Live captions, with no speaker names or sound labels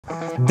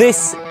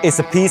This is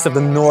a piece of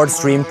the Nord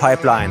Stream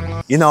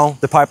pipeline. You know,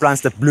 the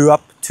pipelines that blew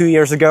up 2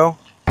 years ago?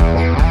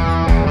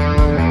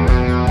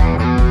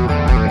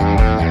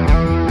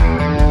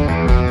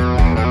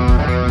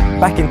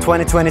 Back in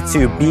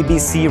 2022,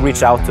 BBC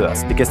reached out to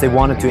us because they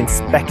wanted to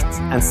inspect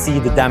and see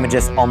the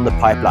damages on the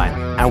pipeline.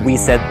 And we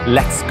said,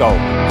 let's go.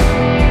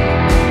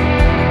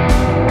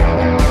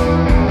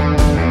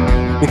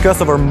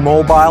 Because of our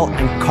mobile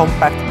and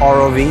compact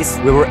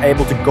ROVs, we were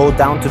able to go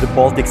down to the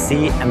Baltic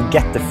Sea and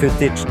get the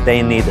footage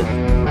they needed.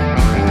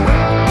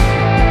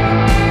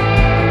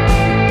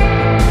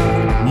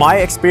 My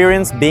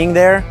experience being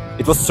there,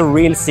 it was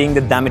surreal seeing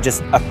the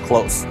damages up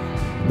close.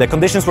 The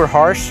conditions were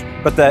harsh,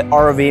 but the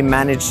ROV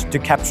managed to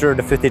capture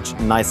the footage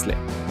nicely.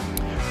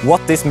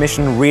 What this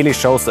mission really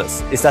shows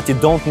us is that you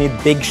don't need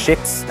big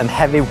ships and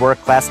heavy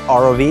work-class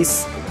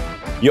ROVs.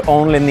 You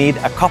only need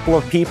a couple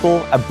of people,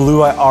 a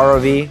Blueye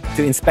ROV,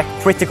 to inspect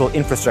critical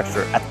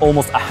infrastructure at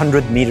almost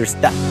 100 meters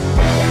depth.